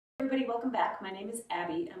Everybody, welcome back. My name is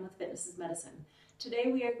Abby. I'm with Fitness is Medicine.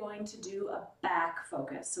 Today we are going to do a back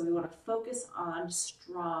focus. So we want to focus on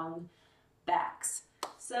strong backs.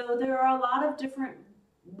 So there are a lot of different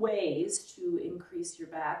ways to increase your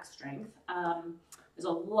back strength. There's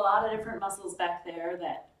a lot of different muscles back there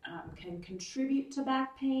that can contribute to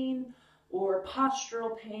back pain or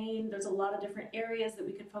postural pain. There's a lot of different areas that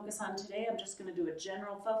we could focus on today. I'm just going to do a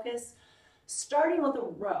general focus, starting with a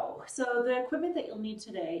row. So the equipment that you'll need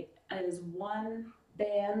today is one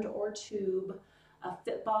band or tube, a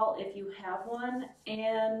fit ball if you have one,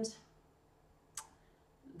 and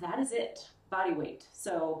that is it, body weight.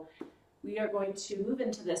 So we are going to move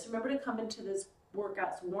into this. Remember to come into this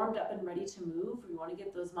workouts warmed up and ready to move. We want to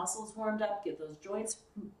get those muscles warmed up, get those joints,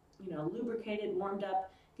 lubricated, warmed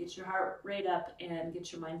up, get your heart rate up, and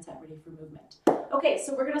get your mindset ready for movement. Okay,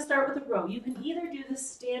 so we're going to start with a row. You can either do this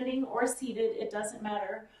standing or seated. It doesn't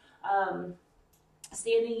matter.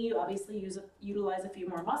 Standing, you obviously utilize a few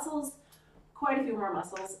more muscles, quite a few more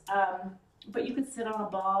muscles, but you could sit on a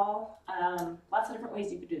ball. Lots of different ways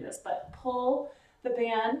you could do this, but pull the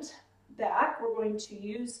band back. We're going to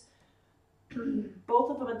use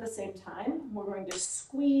both of them at the same time. We're going to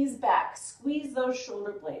squeeze back, squeeze those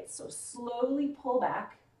shoulder blades. So slowly pull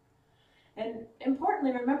back. And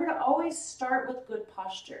importantly, remember to always start with good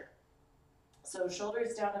posture. So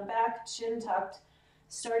shoulders down and back, chin tucked.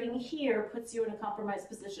 Starting here puts you in a compromised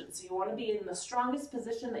position. So you want to be in the strongest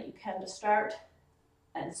position that you can to start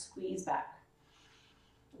and squeeze back.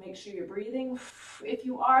 Make sure you're breathing. If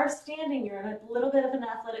you are standing, you're in a little bit of an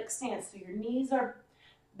athletic stance. So your knees are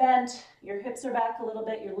bent, your hips are back a little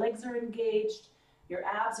bit, your legs are engaged, your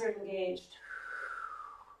abs are engaged.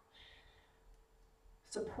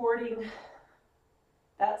 Supporting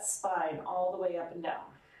that spine all the way up and down.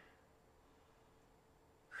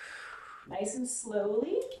 Nice and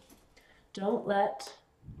slowly. Don't let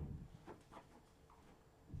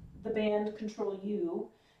the band control you.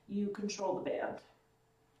 You control the band.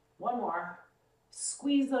 One more.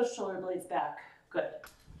 Squeeze those shoulder blades back. Good.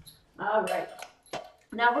 All right.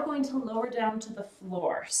 Now we're going to lower down to the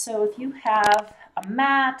floor. So if you have a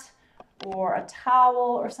mat or a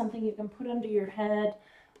towel or something you can put under your head,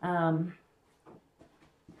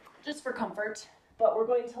 just for comfort, but we're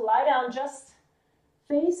going to lie down just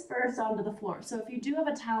face first onto the floor. So if you do have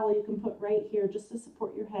a towel, you can put right here just to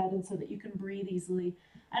support your head and so that you can breathe easily.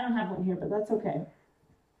 I don't have one here, but that's okay.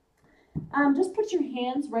 Just put your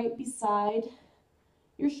hands right beside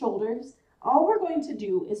your shoulders. All we're going to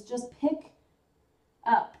do is just pick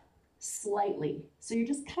up slightly. So you're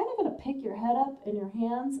just kind of going to pick your head up and your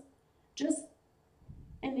hands just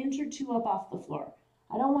an inch or two up off the floor.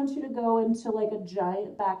 I don't want you to go into like a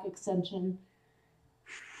giant back extension.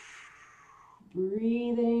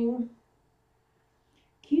 Breathing.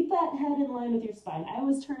 Keep that head in line with your spine. I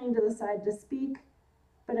was turning to the side to speak,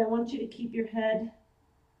 but I want you to keep your head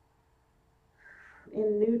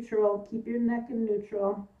in neutral. Keep your neck in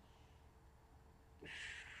neutral.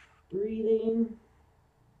 Breathing.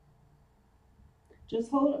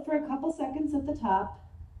 Just hold it for a couple seconds at the top.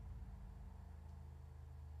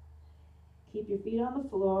 Keep your feet on the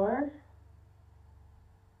floor.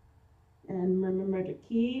 And remember to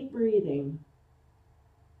keep breathing.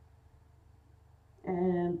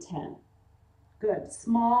 And 10. Good.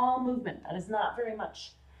 Small movement. That is not very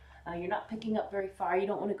much. You're not picking up very far. You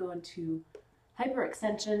don't want to go into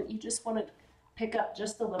hyperextension. You just want to pick up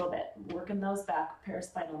just a little bit, working those back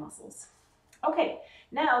paraspinal muscles. Okay,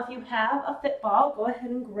 now if you have a fit ball, go ahead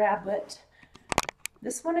and grab it.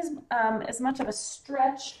 This one is as much of a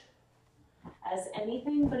stretch as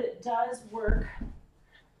anything, but it does work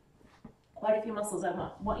quite a few muscles. I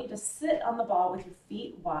want you to sit on the ball with your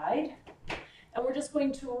feet wide, and we're just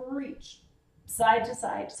going to reach side to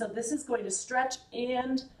side. So this is going to stretch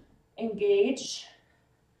and engage.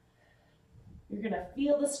 You're going to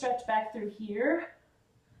feel the stretch back through here,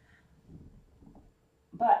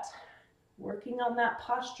 but working on that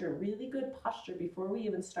posture, really good posture before we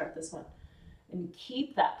even start this one, and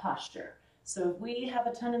keep that posture. So if we have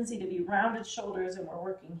a tendency to be rounded shoulders and we're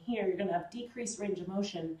working here, you're going to have decreased range of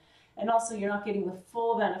motion, and also you're not getting the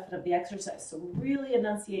full benefit of the exercise. So really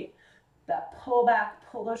enunciate that pull back,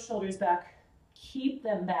 pull those shoulders back, keep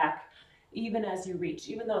them back even as you reach.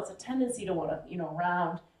 Even though it's a tendency to want to,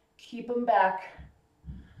 round, keep them back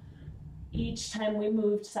each time we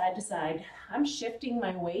moved side to side. I'm shifting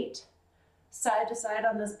my weight side to side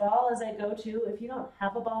on this ball as I go to. If you don't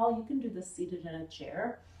have a ball, you can do this seated in a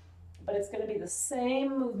chair, but it's going to be the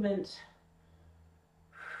same movement.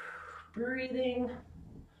 Breathing,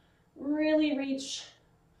 really reach,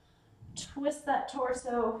 twist that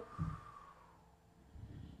torso,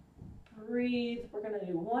 breathe. We're gonna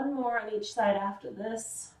do one more on each side after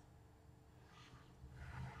this.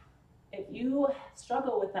 If you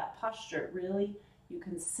struggle with that posture, really, you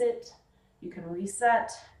can sit, you can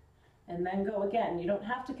reset, and then go again. You don't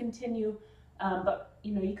have to continue, but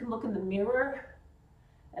you know, you can look in the mirror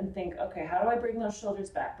and think, okay, how do I bring those shoulders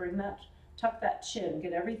back? Tuck that chin,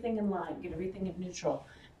 get everything in line, get everything in neutral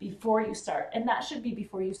before you start. And that should be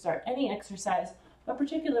before you start any exercise, but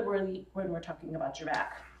particularly when we're talking about your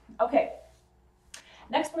back. Okay,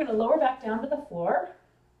 next we're gonna lower back down to the floor.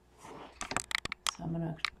 So I'm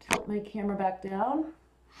gonna tilt my camera back down.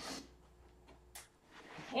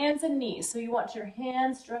 Hands and knees. So you want your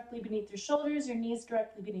hands directly beneath your shoulders, your knees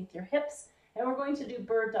directly beneath your hips, and we're going to do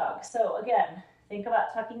bird dog. So again, think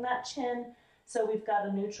about tucking that chin so we've got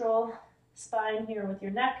a neutral spine here with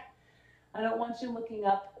your neck. I don't want you looking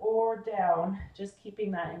up or down, just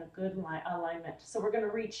keeping that in a good alignment. So we're going to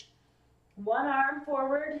reach one arm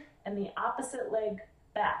forward and the opposite leg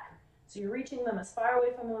back. So you're reaching them as far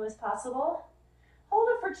away from them as possible. Hold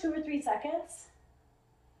it for 2 or 3 seconds.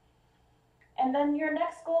 And then your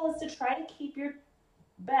next goal is to try to keep your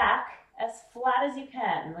back as flat as you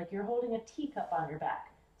can, like you're holding a teacup on your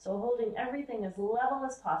back. So holding everything as level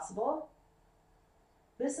as possible.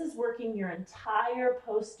 This is working your entire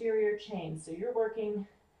posterior chain. So you're working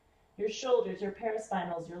your shoulders, your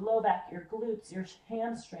paraspinals, your low back, your glutes, your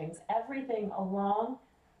hamstrings, everything along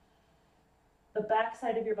the back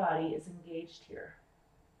side of your body is engaged here.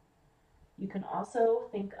 You can also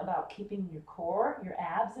think about keeping your core, your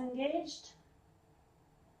abs engaged.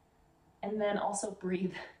 And then also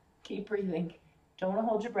breathe. Keep breathing. Don't want to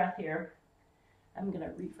hold your breath here. I'm going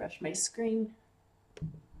to refresh my screen.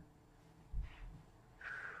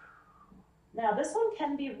 Now this one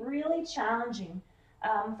can be really challenging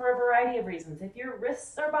for a variety of reasons. If your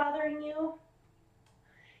wrists are bothering you,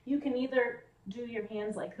 you can either do your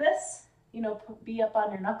hands like this, you know, be up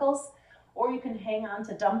on your knuckles, or you can hang on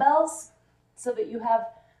to dumbbells so that you have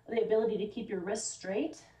the ability to keep your wrists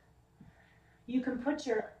straight. You can put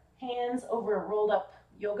your hands over a rolled up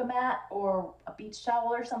yoga mat or a beach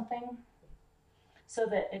towel or something so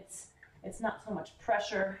that it's not so much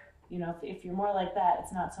pressure. You know, if you're more like that,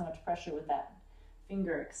 it's not so much pressure with that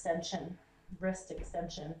finger extension, wrist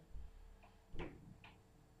extension.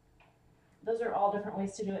 Those are all different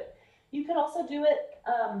ways to do it. You can also do it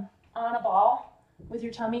on a ball, with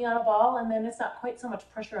your tummy on a ball, and then it's not quite so much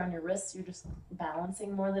pressure on your wrists. You're just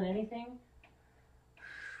balancing more than anything.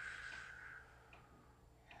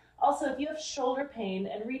 Also, if you have shoulder pain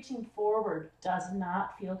and reaching forward does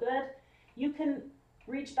not feel good, you can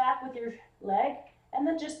reach back with your leg and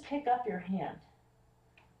then just pick up your hand.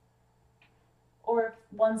 Or if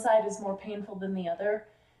one side is more painful than the other,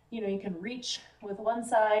 you know, you can reach with one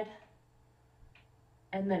side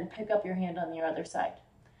and then pick up your hand on the other side.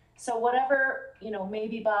 So whatever, you know, may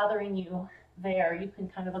be bothering you there, you can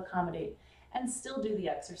kind of accommodate and still do the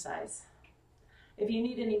exercise. If you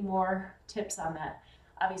need any more tips on that,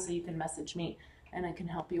 obviously you can message me and I can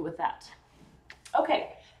help you with that.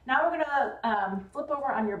 Okay, now we're gonna flip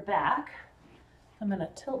over on your back. I'm gonna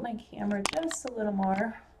tilt my camera just a little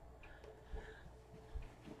more.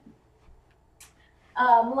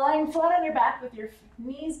 Lying flat on your back with your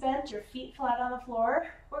knees bent, your feet flat on the floor.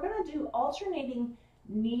 We're gonna do alternating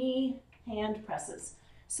knee hand presses.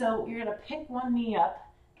 So you're gonna pick one knee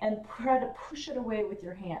up and try to push it away with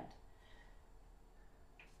your hand.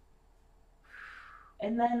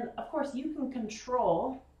 And then, of course, you can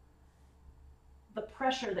control the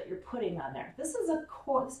pressure that you're putting on there. This is a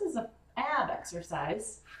ab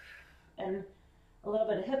exercise and a little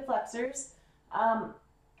bit of hip flexors,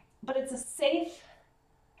 but it's a safe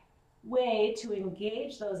way to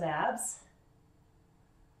engage those abs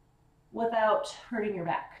without hurting your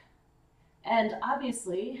back. And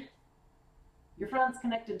obviously, your front's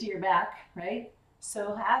connected to your back, right?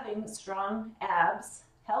 So having strong abs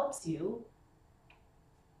helps you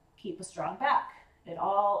keep a strong back. It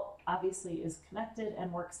all obviously is connected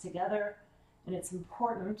and works together, and it's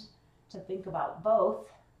important to think about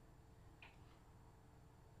both.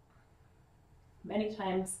 Many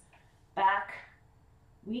times back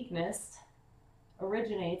weakness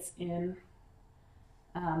originates in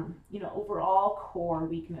overall core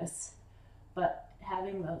weakness, but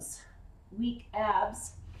having those weak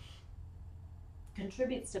abs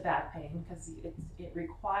contributes to back pain because it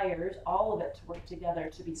requires all of it to work together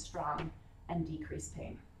to be strong and decrease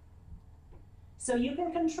pain. So you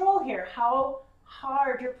can control here how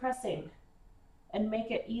hard you're pressing and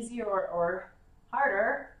make it easier or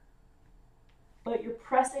harder, but you're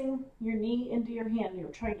pressing your knee into your hand. You're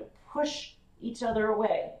trying to push each other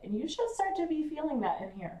away, and you should start to be feeling that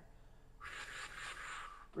in here.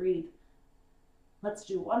 Breathe, Let's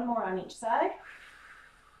do one more on each side.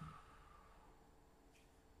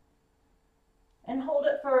 And hold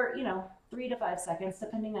it for, 3 to 5 seconds,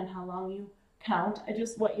 depending on how long you count. I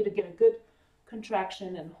just want you to get a good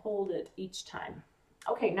contraction and hold it each time.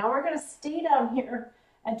 Okay, now we're going to stay down here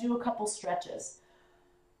and do a couple stretches.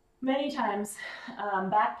 Many times,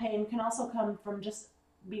 back pain can also come from just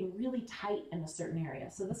being really tight in a certain area.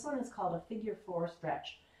 So this one is called a figure 4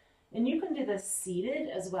 stretch. And you can do this seated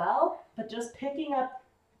as well, but just picking up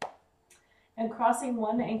and crossing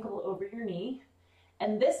one ankle over your knee.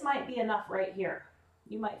 And this might be enough right here.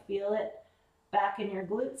 You might feel it back in your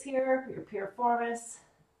glutes here, your piriformis.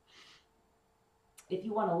 If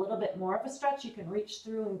you want a little bit more of a stretch, you can reach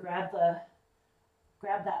through and grab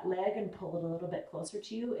that leg and pull it a little bit closer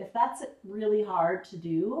to you. If that's really hard to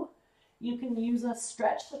do, you can use a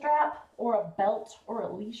stretch strap or a belt or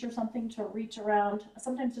a leash or something to reach around,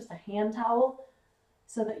 sometimes just a hand towel,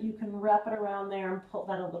 so that you can wrap it around there and pull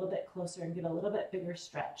that a little bit closer and get a little bit bigger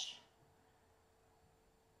stretch.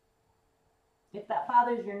 If that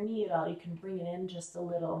bothers your knee at all, you can bring it in just a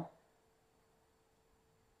little.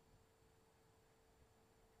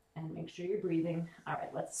 And make sure you're breathing. All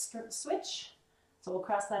right, let's switch. So we'll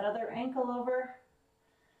cross that other ankle over.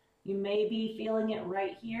 You may be feeling it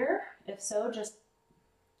right here. If so, just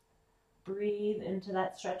breathe into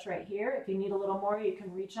that stretch right here. If you need a little more, you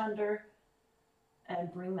can reach under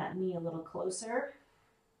and bring that knee a little closer.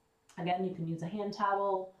 Again, you can use a hand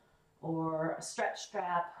towel or a stretch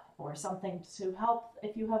strap or something to help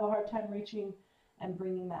if you have a hard time reaching and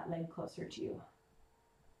bringing that leg closer to you.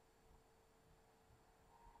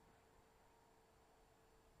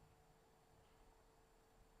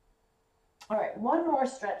 All right, one more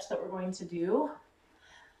stretch that we're going to do.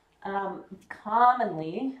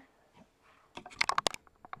 Commonly,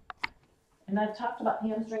 and I've talked about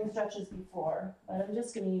hamstring stretches before, but I'm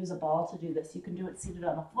just going to use a ball to do this. You can do it seated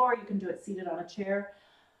on the floor, you can do it seated on a chair.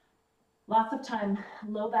 Lots of time,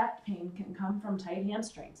 low back pain can come from tight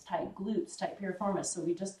hamstrings, tight glutes, tight piriformis. So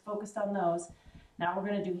we just focused on those. Now we're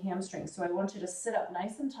going to do hamstrings. So I want you to sit up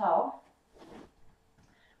nice and tall.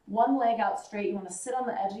 One leg out straight. You want to sit on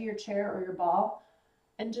the edge of your chair or your ball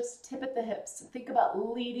and just tip at the hips. Think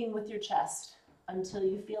about leading with your chest until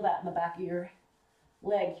you feel that in the back of your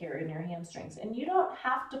leg here in your hamstrings. And you don't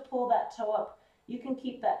have to pull that toe up. You can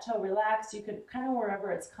keep that toe relaxed. You could kind of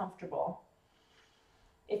wherever it's comfortable.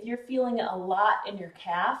 If you're feeling it a lot in your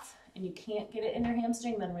calf and you can't get it in your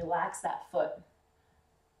hamstring, then relax that foot.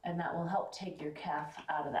 And that will help take your calf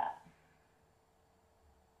out of that.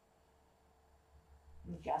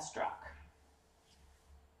 Gastroc.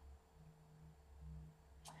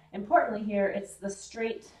 Importantly here, it's the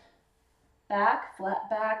straight back, flat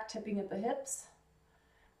back, tipping at the hips,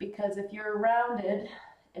 because if you're rounded,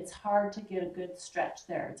 it's hard to get a good stretch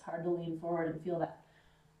there. It's hard to lean forward and feel that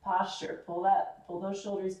posture. Pull those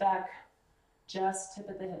shoulders back, just tip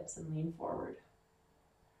at the hips and lean forward.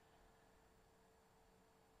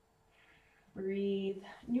 Breathe.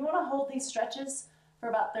 And you want to hold these stretches for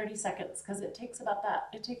about 30 seconds because it takes about that.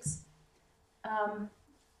 It takes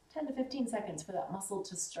 10 to 15 seconds for that muscle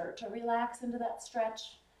to start to relax into that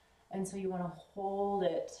stretch. And so you want to hold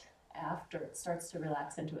it after it starts to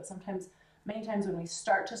relax into it. Many times when we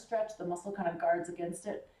start to stretch, the muscle kind of guards against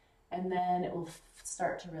it, and then it will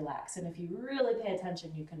start to relax. And if you really pay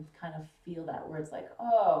attention, you can kind of feel that where it's like,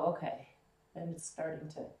 oh, okay. And it's starting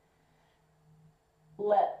to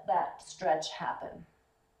let that stretch happen.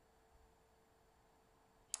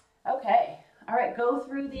 Okay, all right, go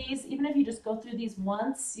through these. Even if you just go through these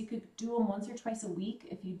once, you could do them once or twice a week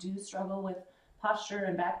if you do struggle with posture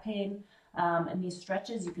and back pain. And these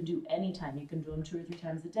stretches you can do anytime. You can do them 2 or 3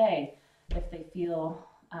 times a day if they feel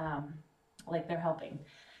like they're helping.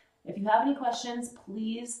 If you have any questions,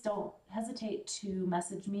 please don't hesitate to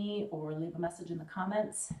message me or leave a message in the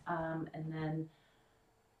comments, and then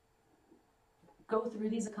go through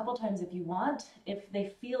these a couple times if you want. If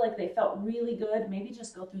they feel like they felt really good, maybe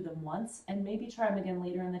just go through them once and maybe try them again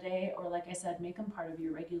later in the day, or like I said, make them part of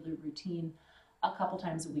your regular routine a couple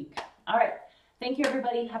times a week. All right, thank you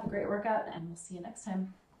everybody. Have a great workout and we'll see you next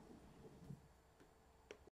time.